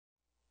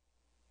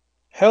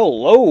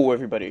Hello,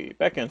 everybody.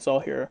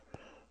 Beckinsale here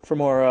for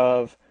more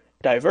of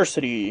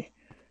Diversity.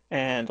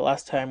 And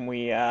last time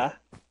we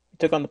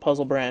took on the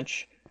puzzle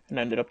branch and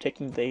ended up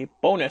taking the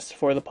bonus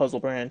for the puzzle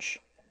branch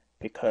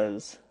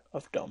because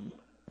of dumb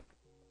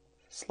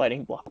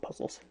sliding block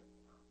puzzles.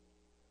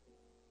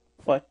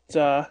 But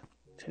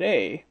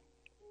today,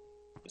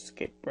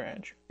 escape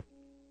branch.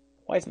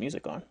 Why is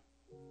music on?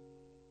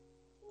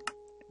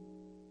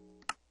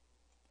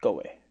 Go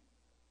away.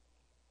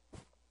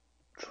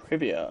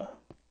 Trivia.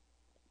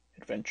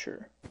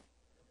 Adventure.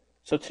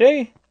 So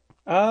today,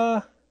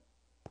 let's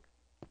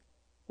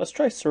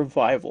try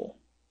survival.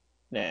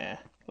 Nah,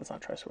 let's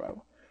not try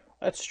survival.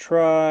 Let's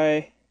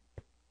try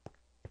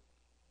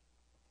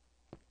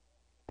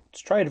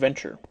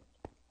adventure.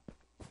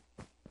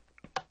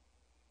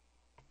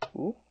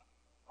 Ooh,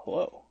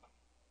 hello.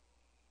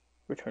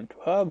 Return to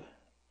hub.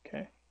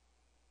 Okay.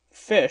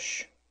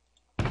 Fish.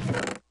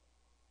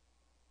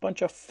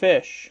 Bunch of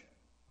fish.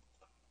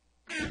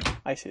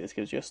 I see, this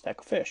gives you a stack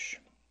of fish.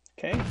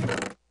 Okay.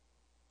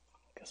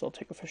 Guess I'll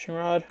take a fishing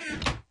rod.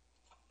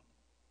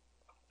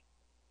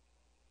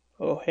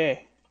 Oh,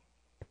 hey.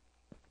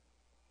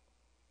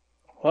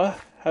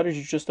 What? How did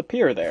you just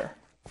appear there?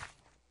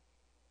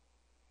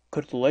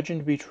 Could the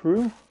legend be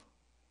true?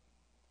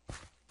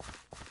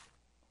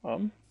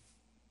 One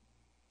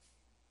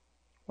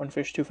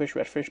fish, two fish,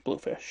 red fish, blue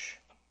fish.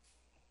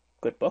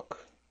 Good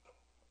book.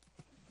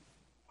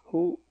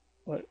 Who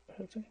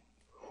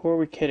are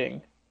we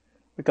kidding?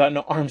 We got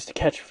no arms to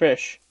catch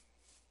fish.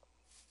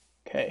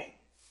 Okay.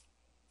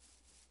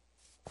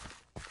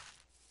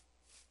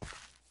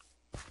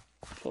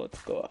 So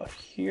let's go out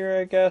here,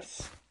 I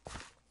guess.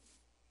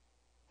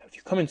 Have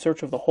you come in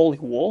search of the holy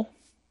wool?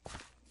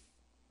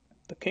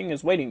 The king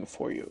is waiting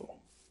for you.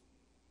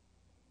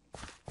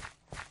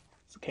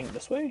 Is the king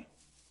this way?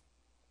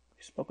 Have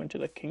you spoken to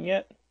the king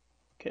yet?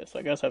 Okay, so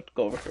I guess I have to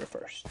go over here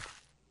first.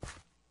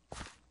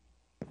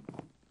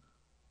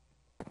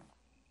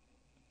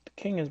 The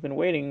king has been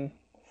waiting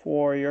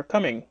for your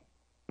coming.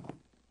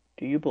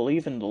 Do you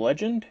believe in the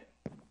legend?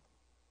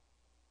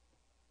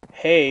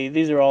 Hey,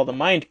 these are all the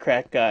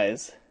Mindcrack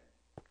guys.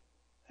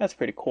 That's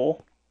pretty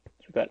cool.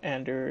 So we got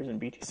Anders and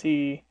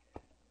BTC.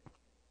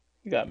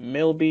 You got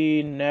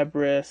Milby,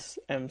 Nebris,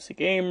 MC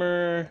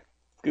Gamer,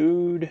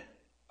 Good,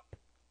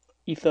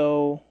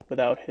 Etho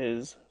without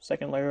his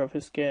second layer of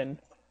his skin,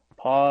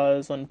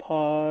 Pause,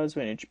 Unpause,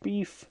 Vintage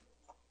Beef.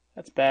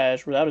 That's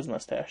Bash without his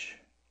mustache.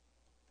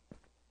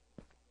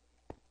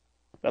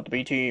 Got the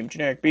B team,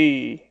 Generic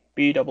B,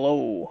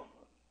 B00.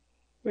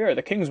 We are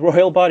the King's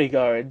Royal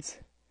Bodyguards.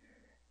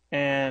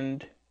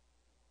 And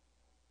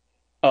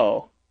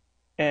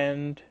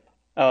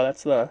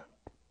that's the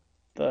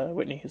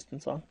Whitney Houston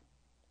song.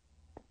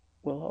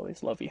 We'll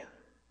always love you.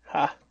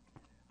 Ha!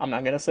 I'm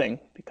not gonna sing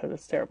because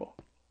it's terrible.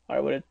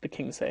 Alright, what did the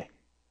king say?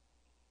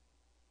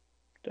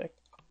 Could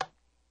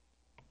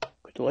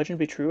the legend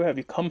be true? Have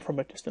you come from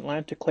a distant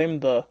land to claim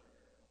the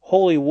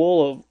holy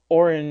wool of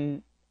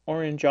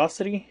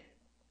Orangeosity?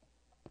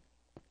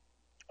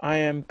 I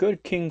am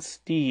good King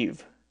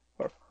Steve.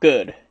 Or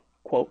good.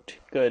 Quote,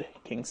 good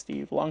King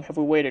Steve. Long have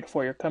we waited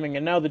for your coming,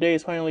 and now the day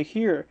is finally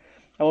here.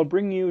 I will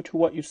bring you to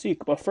what you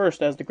seek, but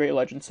first, as the great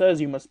legend says,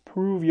 you must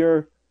prove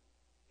your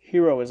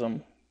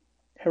heroism.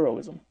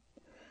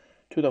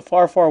 To the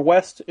far, far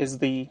west is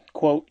the,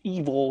 quote,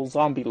 evil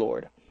zombie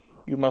lord.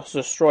 You must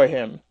destroy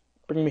him.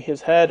 Bring me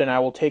his head, and I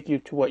will take you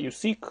to what you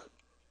seek.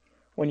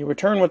 When you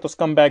return with the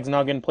scumbag's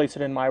noggin, place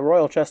it in my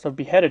royal chest of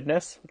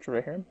beheadedness, which is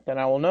right here, then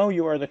I will know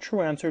you are the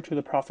true answer to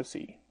the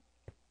prophecy.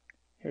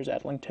 Here's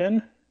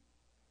Adlington.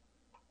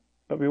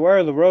 But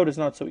beware, the road is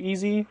not so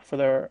easy, for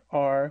there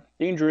are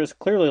dangerous,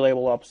 clearly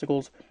labeled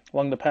obstacles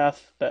along the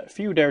path that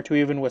few dare to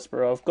even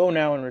whisper of. Go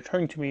now and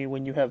return to me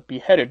when you have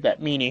beheaded that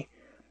meanie.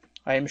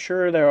 I am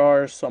sure there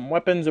are some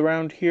weapons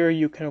around here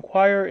you can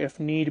acquire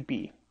if need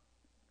be.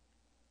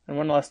 And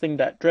one last thing,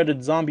 that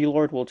dreaded zombie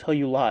lord will tell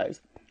you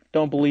lies.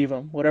 Don't believe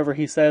him. Whatever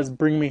he says,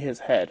 bring me his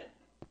head.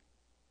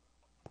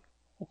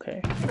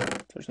 Okay,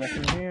 there's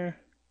nothing here.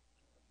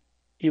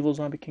 Evil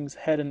zombie king's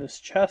head in this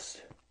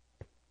chest.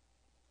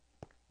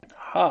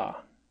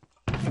 Ha.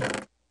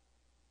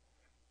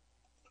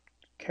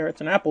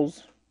 Carrots and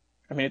apples.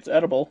 I mean, it's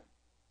edible.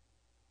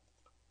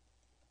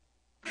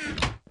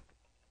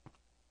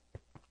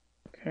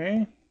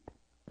 Okay.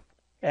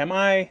 Am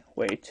I?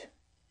 Wait.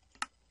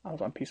 I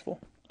was on peaceful.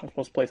 I'm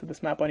supposed to place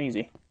this map on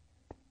easy.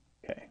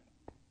 Okay.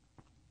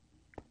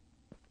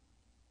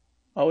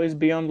 Always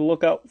be on the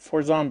lookout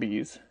for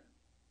zombies.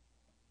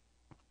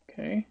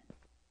 Okay.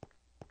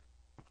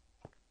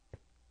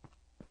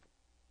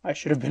 I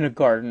should have been a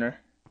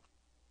gardener.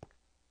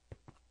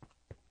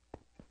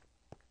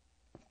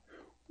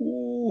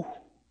 Ooh.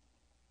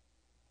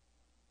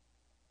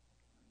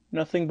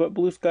 Nothing but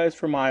blue skies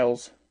for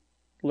miles.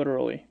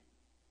 Literally.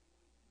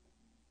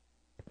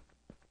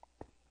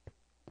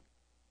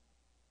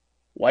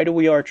 Why do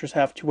we archers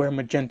have to wear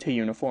magenta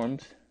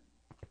uniforms?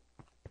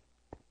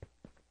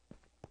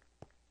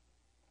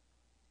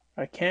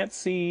 I can't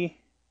see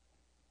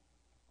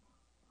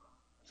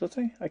Does that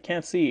say? I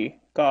can't see.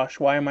 Gosh,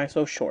 why am I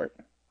so short?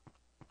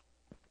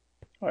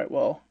 Alright,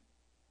 well,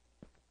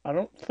 I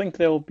don't think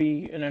there will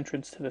be an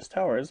entrance to this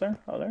tower, is there?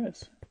 Oh, there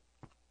is.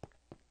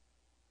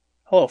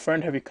 Hello,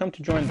 friend. Have you come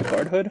to join the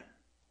Guardhood?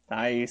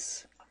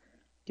 Nice.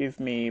 Give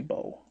me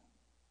bow.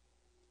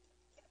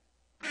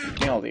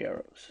 Give me all the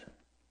arrows.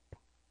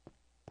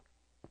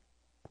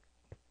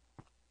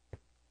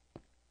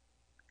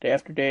 Day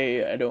after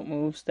day, I don't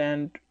move,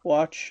 stand,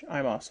 watch.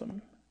 I'm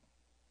awesome.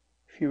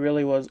 If he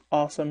really was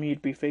awesome,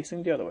 he'd be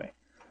facing the other way.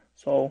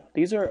 So,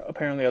 these are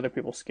apparently other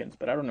people's skins,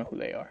 but I don't know who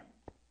they are.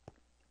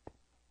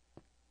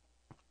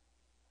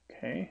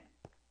 Okay.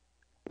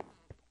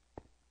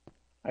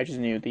 I just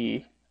knew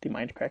the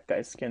Minecraft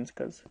guys' skins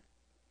because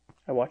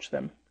I watch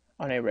them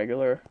on a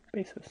regular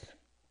basis.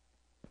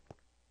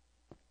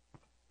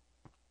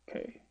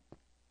 Okay.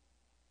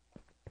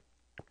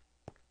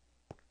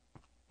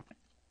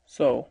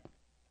 So,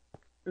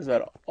 is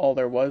that all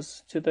there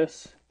was to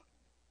this?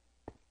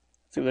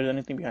 Let's see if there's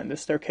anything behind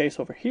this staircase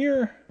over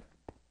here.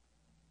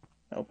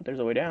 No, but there's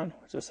a way down.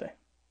 What's this say?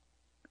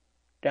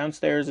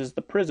 Downstairs is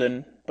the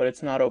prison, but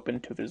it's not open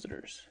to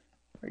visitors.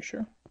 Are you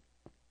sure?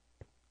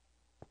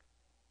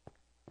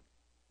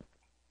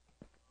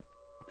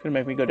 It's gonna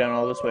make me go down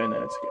all this way and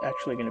then it's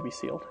actually gonna be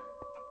sealed.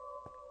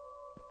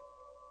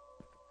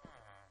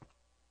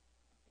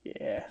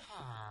 Yeah.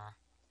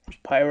 There's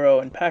Pyro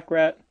and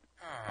Packrat.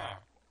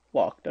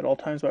 Locked at all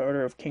times by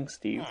order of King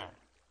Steve.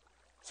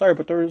 Sorry,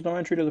 but there is no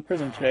entry to the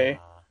prison today.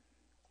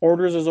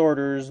 Orders is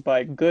orders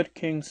by good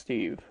King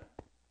Steve.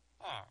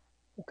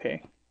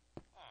 Okay.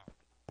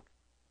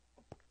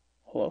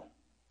 Hello.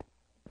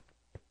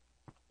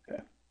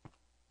 Okay.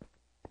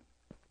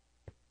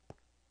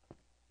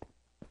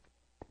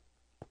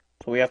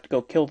 So we have to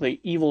go kill the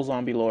evil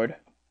zombie lord.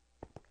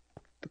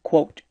 The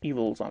quote,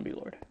 evil zombie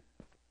lord.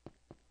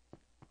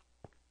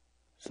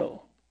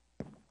 So,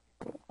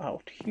 go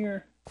out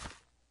here.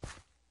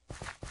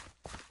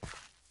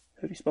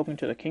 Have you spoken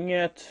to the king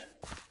yet?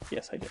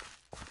 Yes, I did.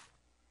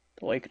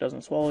 The lake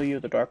doesn't swallow you,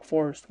 the dark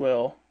forest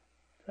will.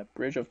 That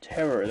bridge of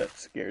terror that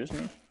scares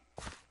me.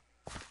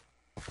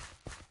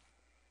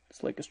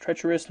 This lake is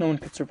treacherous, no one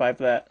could survive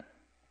that.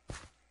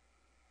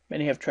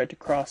 Many have tried to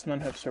cross,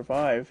 none have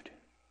survived.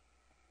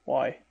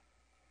 Why?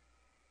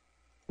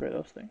 What are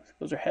those things?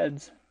 Those are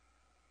heads.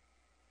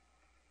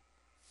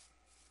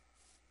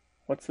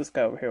 What's this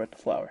guy over here with the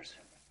flowers?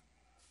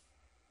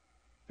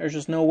 There's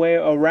just no way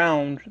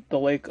around the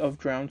Lake of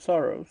Drowned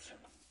Sorrows.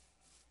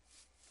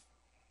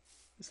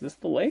 Is this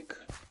the lake?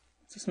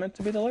 Is this meant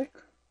to be the lake?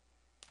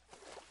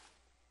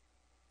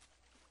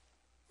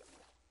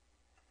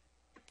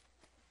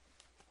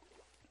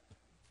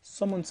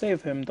 Someone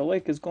save him. The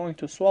lake is going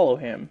to swallow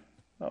him.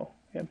 Oh,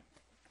 him.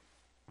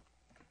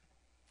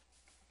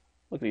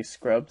 Look at these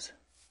scrubs.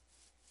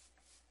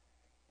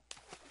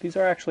 These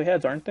are actually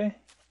heads, aren't they?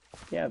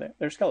 Yeah,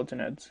 they're skeleton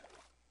heads.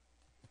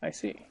 I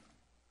see.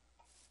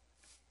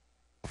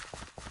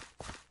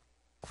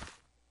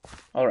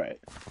 Alright.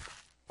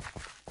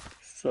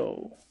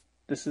 So,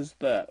 this is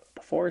the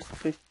forest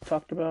they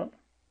talked about.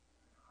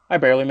 I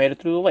barely made it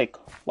through the lake.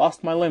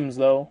 Lost my limbs,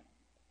 though.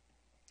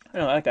 I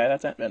know that guy,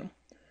 that's Ant Venom.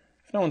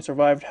 If no one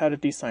survived, how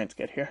did these signs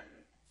get here?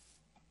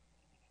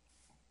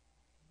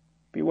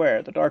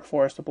 Beware, the dark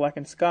forest of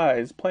blackened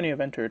skies. Plenty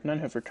have entered, none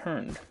have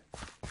returned.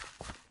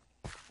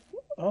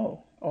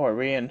 Oh, are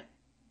we in?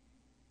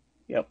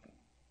 Yep.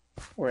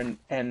 We're in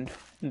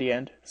the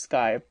end,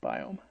 sky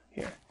biome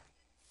here.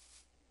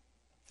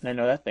 And I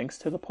know that thanks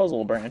to the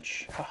puzzle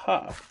branch.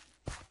 Haha.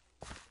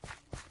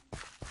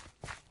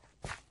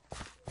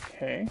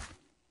 Okay.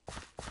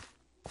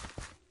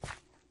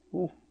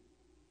 Ooh.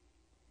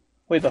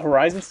 Wait, the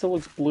horizon still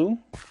looks blue?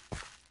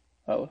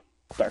 Oh,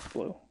 dark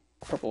blue.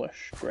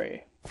 Purplish,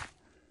 gray.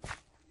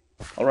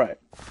 Alright.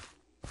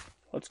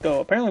 Let's go.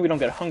 Apparently we don't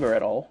get hunger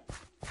at all.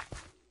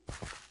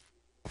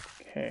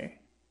 Okay.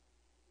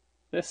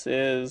 This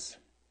is...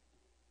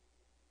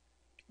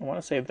 I want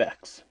to say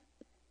Vex.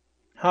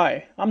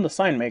 Hi, I'm the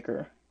sign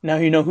maker. Now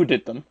you know who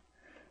did them.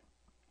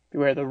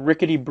 Beware the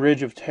rickety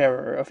bridge of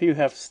terror. A few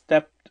have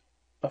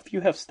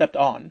stepped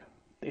on.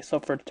 They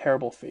suffered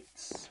terrible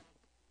fates.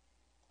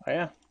 Oh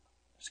yeah.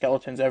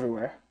 Skeletons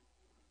everywhere.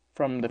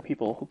 From the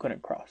people who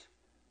couldn't cross.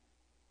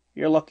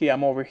 You're lucky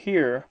I'm over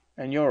here,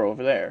 and you're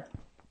over there.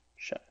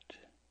 Shut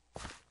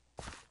it.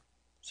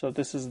 So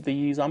this is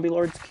the Zombie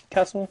Lord's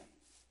castle?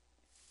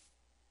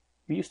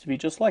 We used to be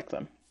just like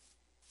them.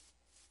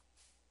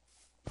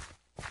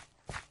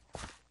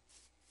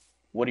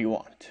 What do you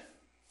want?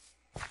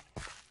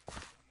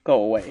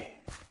 Go away.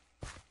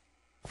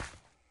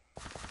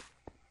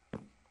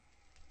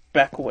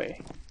 Back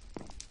away.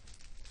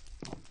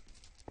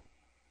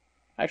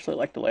 I actually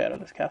like the layout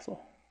of this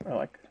castle. I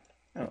don't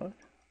know,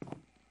 the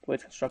way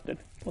it's constructed.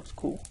 It looks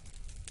cool.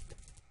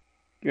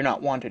 You're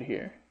not wanted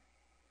here.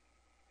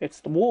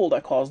 It's the wool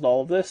that caused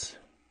all of this.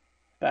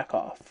 Back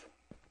off.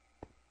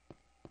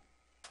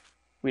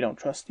 We don't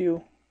trust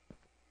you.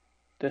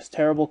 This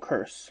terrible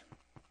curse.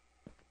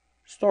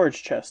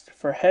 Storage chest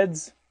for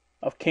heads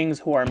of kings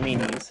who are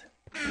meanies.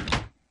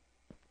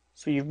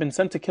 So you've been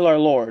sent to kill our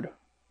lord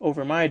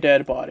over my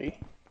dead body.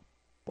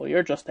 Well,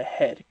 you're just a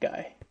head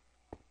guy.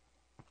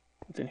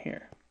 What's in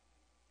here?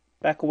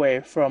 Back away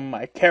from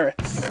my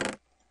carrots.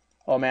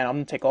 Oh man, I'm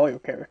gonna take all your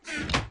carrots.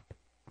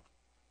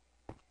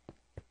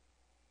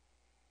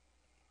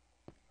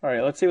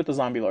 Alright, let's see what the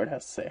zombie lord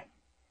has to say.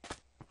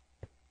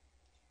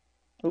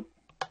 Oop.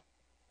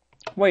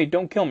 Wait,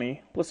 don't kill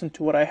me. Listen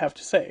to what I have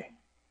to say.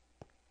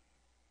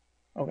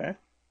 Okay.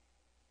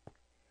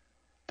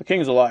 The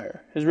king's a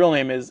liar. His real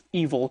name is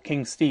Evil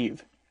King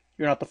Steve.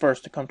 You're not the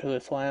first to come to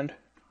this land.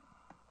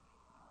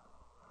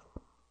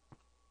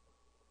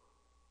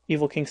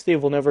 Evil King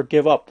Steve will never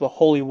give up the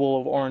holy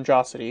wool of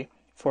Orangeosity,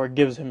 for it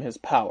gives him his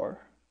power.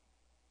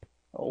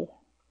 Oh.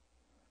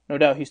 No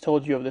doubt he's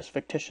told you of this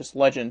fictitious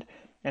legend,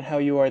 and how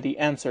you are the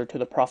answer to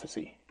the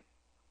prophecy.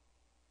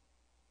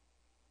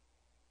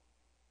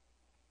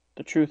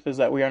 The truth is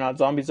that we are not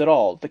zombies at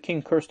all. The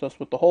king cursed us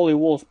with the holy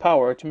wool's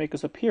power to make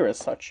us appear as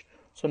such,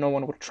 so no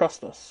one would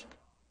trust us.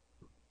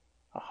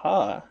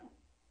 Aha.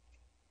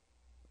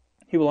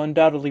 He will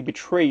undoubtedly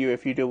betray you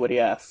if you do what he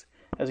asks,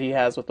 as he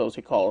has with those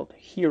he called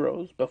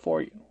heroes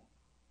before you.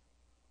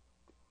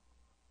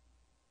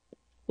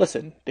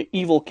 Listen, the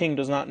evil king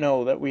does not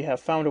know that we have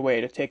found a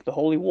way to take the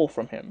holy wool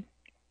from him.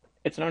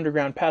 It's an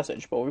underground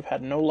passage, but we've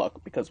had no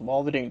luck because of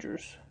all the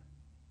dangers.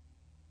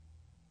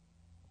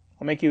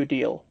 I'll make you a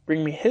deal.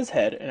 Bring me his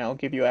head, and I'll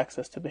give you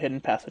access to the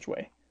hidden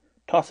passageway.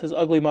 Toss his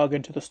ugly mug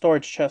into the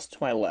storage chest to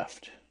my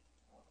left.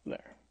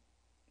 There.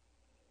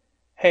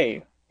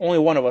 Hey, only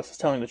one of us is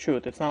telling the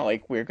truth. It's not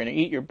like we're gonna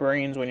eat your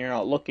brains when you're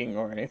not looking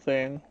or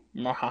anything.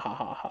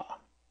 Mwahahaha.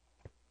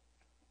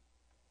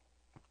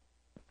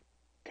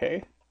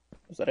 Okay.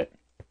 Is that it?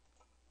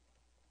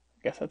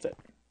 I guess that's it.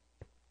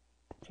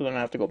 So then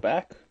I have to go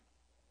back.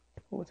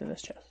 What's in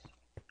this chest?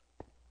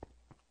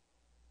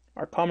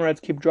 Our comrades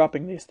keep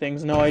dropping these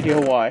things, no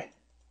idea why.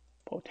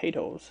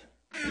 Potatoes.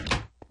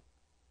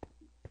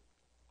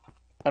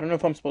 I don't know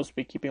if I'm supposed to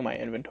be keeping my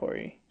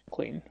inventory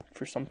clean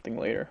for something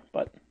later,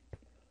 but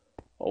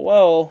oh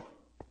well.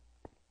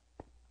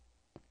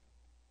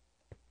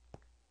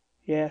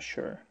 Yeah,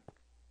 sure.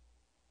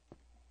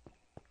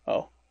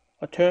 Oh.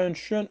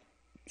 Attention.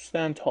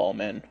 Stand tall,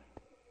 men.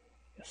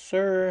 Yes,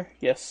 sir.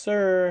 Yes,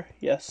 sir.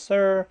 Yes,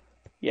 sir.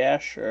 Yeah,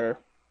 sure.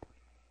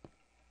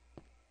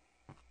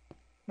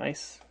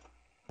 Nice,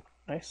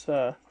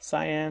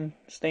 cyan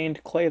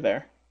stained clay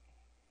there.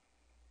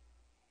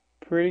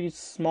 Pretty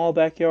small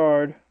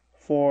backyard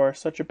for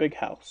such a big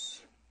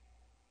house.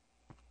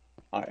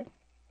 Alright,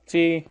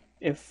 see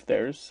if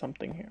there's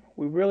something here.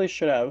 We really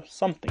should have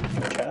something in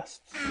the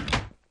chests.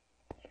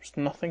 There's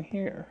nothing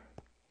here.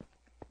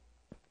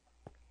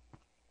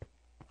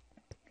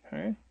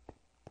 Okay.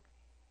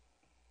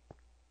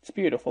 It's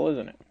beautiful,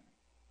 isn't it?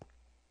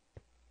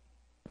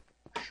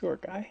 Sure,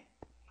 guy.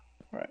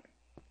 Alright.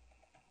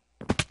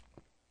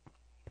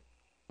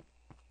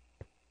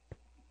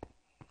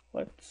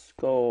 Let's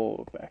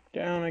go back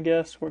down, I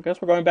guess. I guess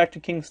we're going back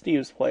to King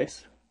Steve's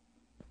place.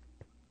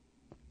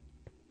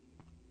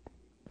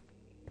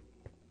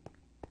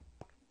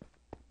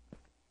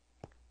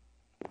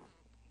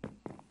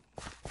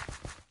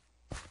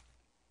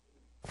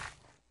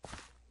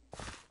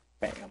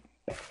 Bam,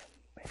 bam,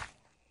 bam,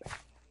 bam.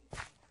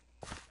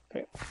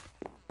 Okay.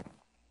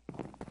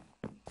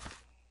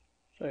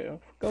 So yeah,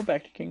 go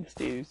back to King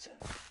Steve's.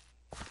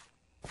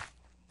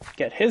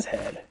 Get his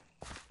head.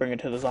 Bring it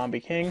to the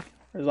Zombie King.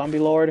 Or Zombie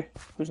Lord,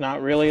 who's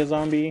not really a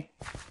zombie.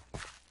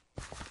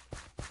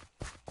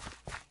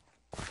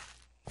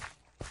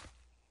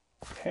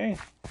 Okay.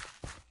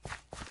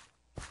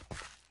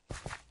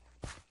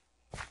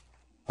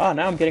 Ah,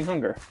 now I'm getting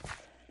hunger.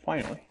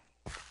 Finally.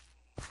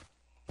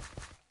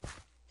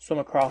 Swim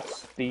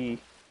across the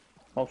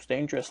most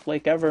dangerous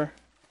lake ever.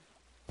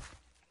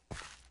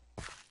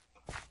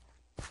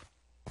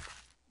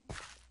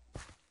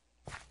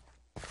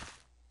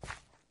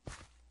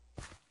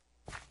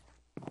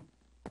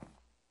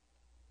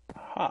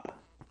 Aha.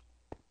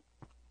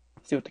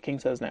 See what the king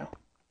says now.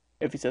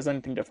 If he says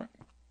anything different.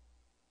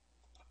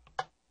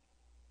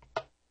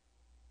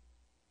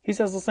 He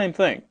says the same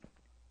thing.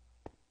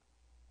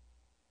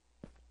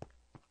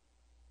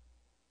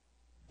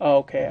 Oh,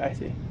 okay, I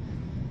see.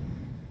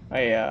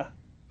 So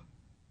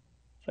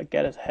I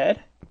get his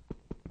head?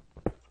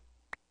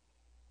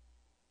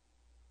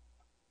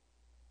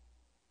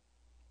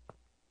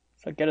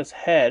 So I get his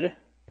head.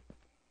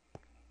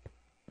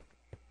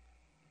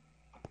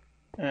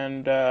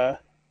 And,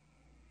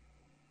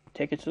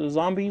 take it to the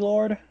Zombie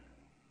Lord?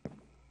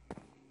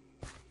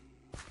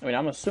 I mean,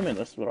 I'm assuming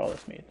this is what all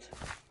this means.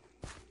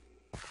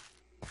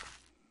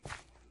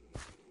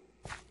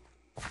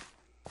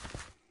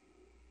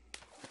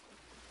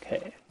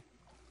 Okay.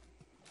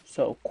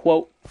 So,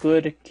 quote,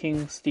 good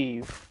King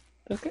Steve.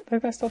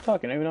 That guy's still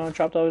talking, even though I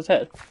chopped off his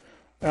head.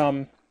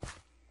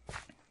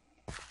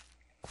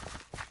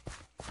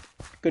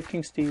 Good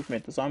King Steve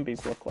made the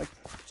zombies look like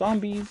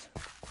zombies.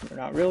 They're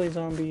not really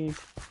zombies.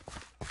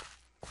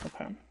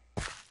 Okay.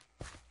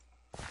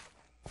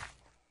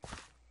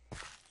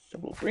 So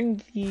we'll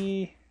bring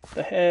the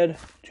the head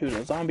to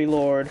the zombie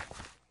lord.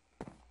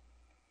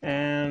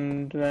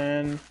 And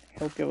then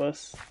he'll give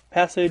us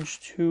passage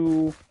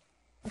to...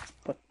 Let's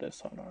put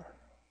this on our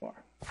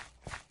bar.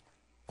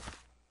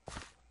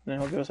 Then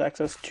he'll give us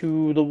access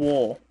to the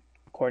wall,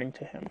 according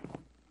to him.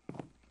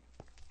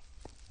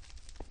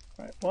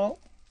 Alright, well,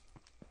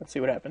 let's see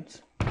what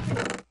happens.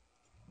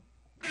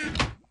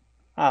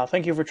 Ah,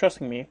 thank you for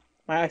trusting me.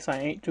 My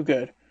eyesight ain't too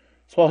good,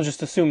 so I'll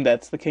just assume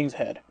that's the king's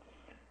head.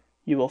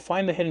 You will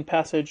find the hidden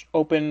passage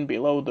open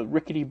below the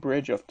rickety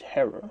bridge of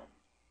terror.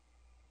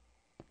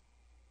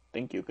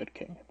 Thank you, good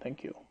king.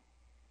 Thank you.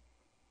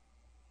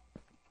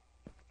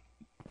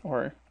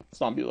 Or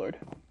zombie lord.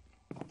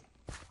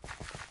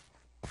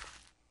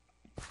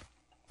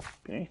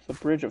 Okay, the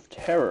bridge of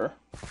terror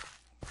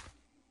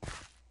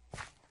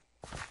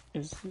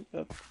is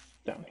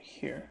down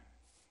here.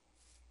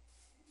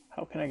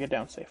 How can I get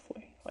down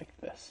safely? Like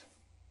this.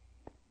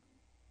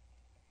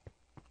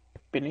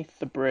 Beneath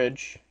the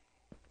bridge.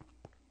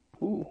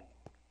 Ooh.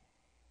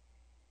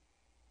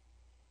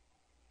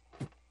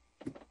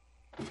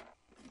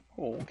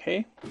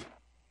 Okay.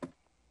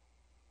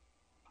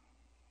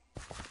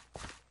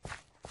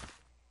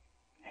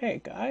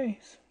 Hey,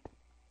 guys.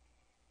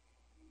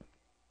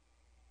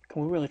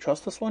 Can we really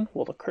trust this one?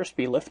 Will the curse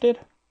be lifted?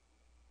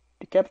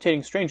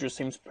 Decapitating strangers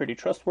seems pretty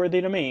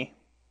trustworthy to me.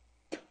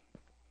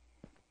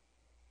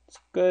 It's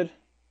good.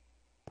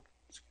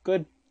 It's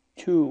good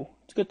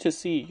to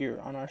see you're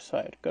on our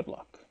side. Good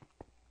luck.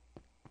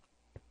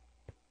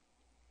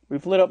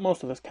 We've lit up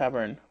most of this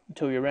cavern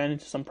until we ran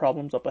into some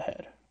problems up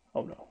ahead.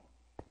 Oh no.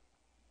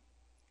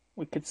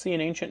 We could see an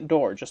ancient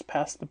door just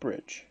past the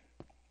bridge.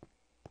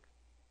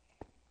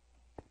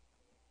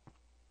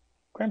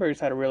 Cranberries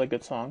had a really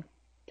good song.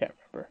 Can't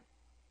remember.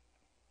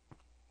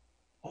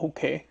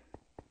 Okay.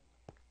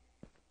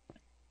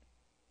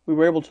 We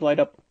were able to light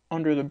up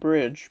under the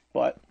bridge,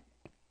 but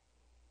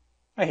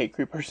I hate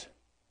creepers.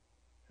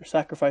 Your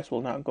sacrifice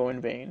will not go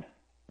in vain.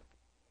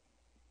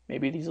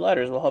 Maybe these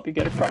ladders will help you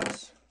get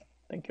across.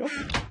 Thank you.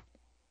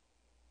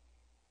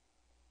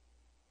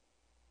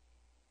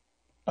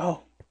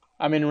 Oh,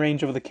 I'm in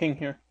range of the king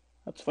here.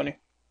 That's funny.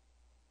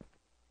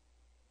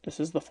 This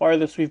is the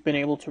farthest we've been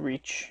able to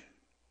reach.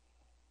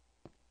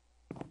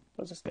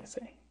 What does this guy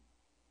say?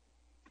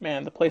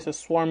 Man, the place is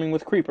swarming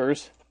with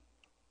creepers.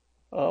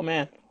 Oh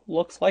man,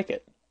 looks like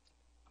it.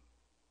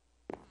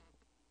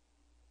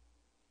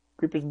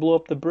 Creepers blew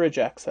up the bridge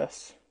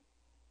access.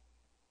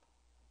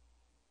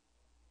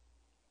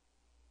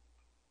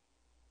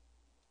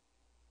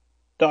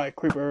 Die,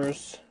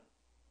 creepers.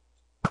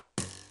 I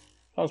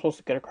was supposed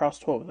to get across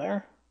to over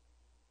there.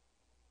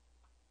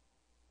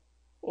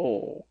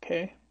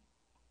 Okay.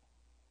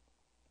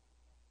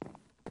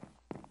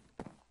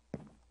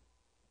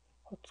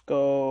 Let's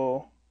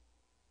go.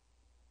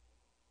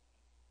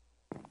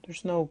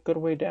 There's no good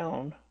way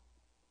down.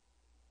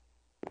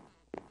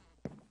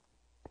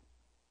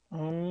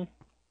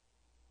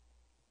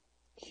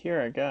 Here,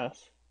 I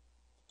guess.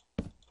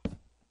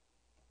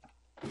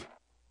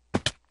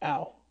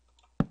 Ow.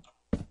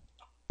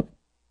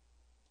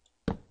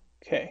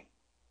 Okay.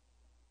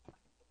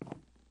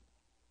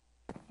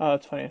 Oh,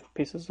 that's funny.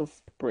 Pieces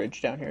of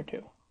bridge down here,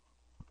 too.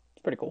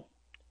 It's pretty cool.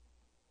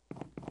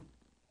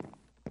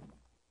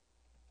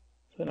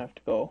 So then I have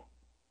to go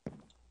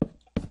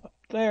up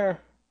there.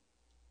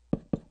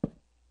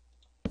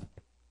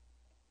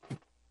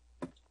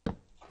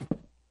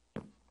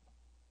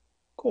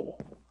 Cool.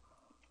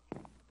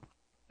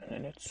 And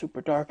then it's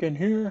super dark in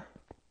here.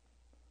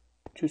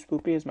 Too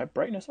spoopy. Is my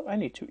brightness up? I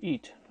need to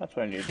eat. That's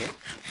what I need to do.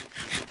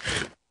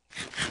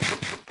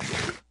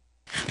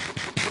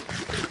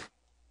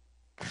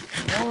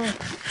 More.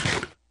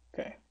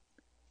 Okay.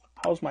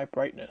 How's my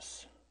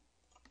brightness?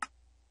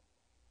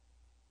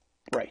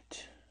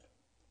 Bright.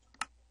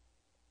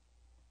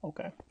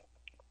 Okay.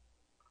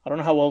 I don't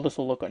know how well this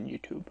will look on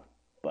YouTube,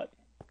 but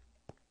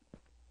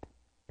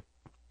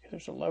okay,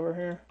 there's a lever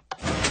here.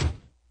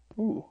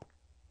 Ooh.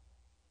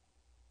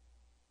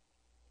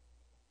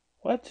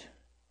 What?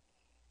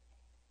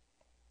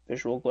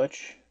 Visual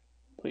glitch,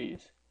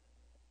 please.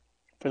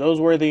 For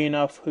those worthy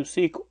enough who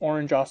seek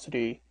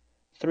Orangeosity,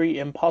 3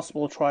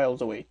 impossible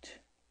trials await.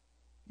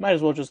 Might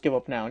as well just give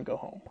up now and go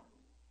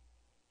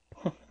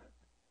home.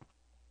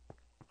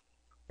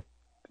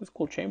 This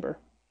cool chamber.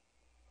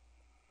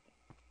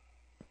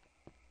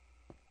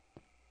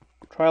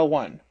 Trial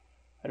 1.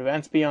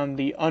 Advance beyond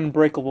the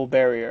unbreakable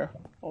barrier.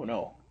 Oh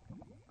no.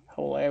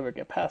 How will I ever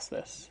get past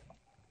this?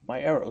 My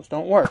arrows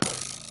don't work.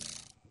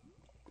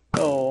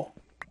 Oh,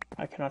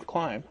 I cannot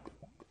climb.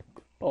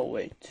 Oh,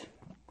 wait.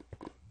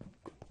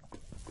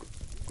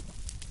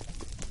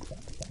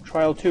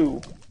 Trial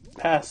 2.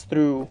 Pass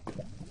through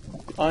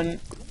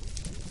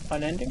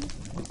unending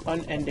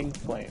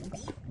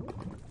flames.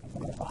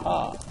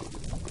 Aha.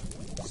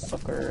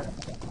 Sucker.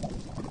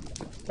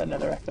 Is that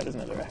netherrack? That is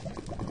netherrack.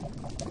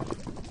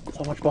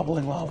 So much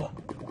bubbling lava.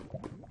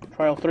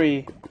 Trial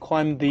 3.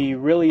 Climb the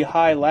really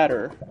high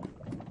ladder.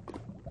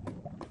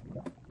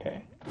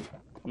 Okay.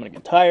 I'm gonna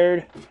get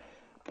tired,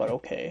 but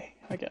okay,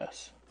 I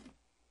guess.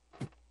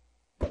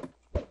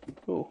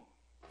 Who?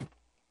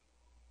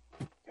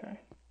 Okay.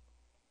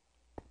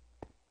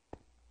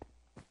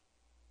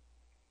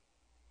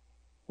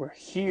 We're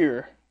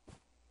here.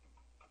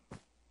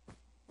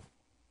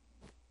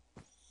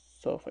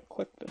 So if I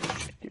click this, it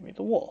should give me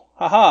the wool.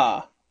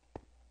 Haha!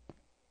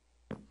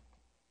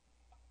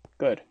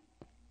 Good.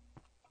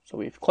 So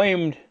we've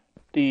claimed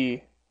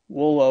the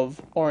wool of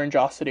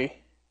Orangeosity.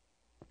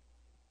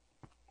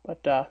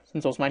 But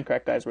since those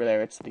Minecraft guys were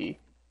there, it's the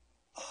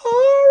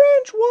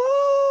orange wool!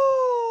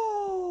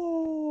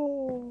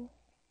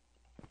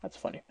 That's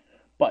funny.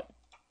 But,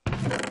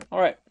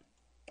 alright.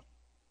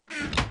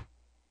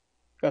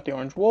 Got the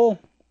orange wool.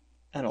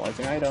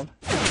 Analyzing item.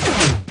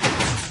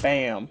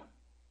 Bam.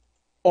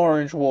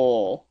 Orange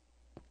wool.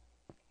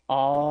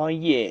 Aw,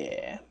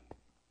 yeah.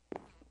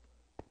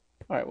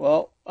 Alright,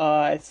 well,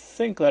 I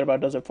think that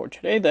about does it for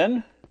today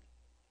then.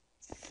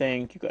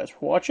 Thank you guys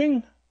for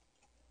watching.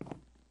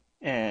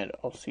 And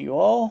I'll see you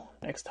all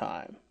next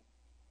time.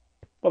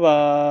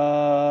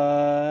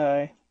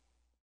 Bye-bye.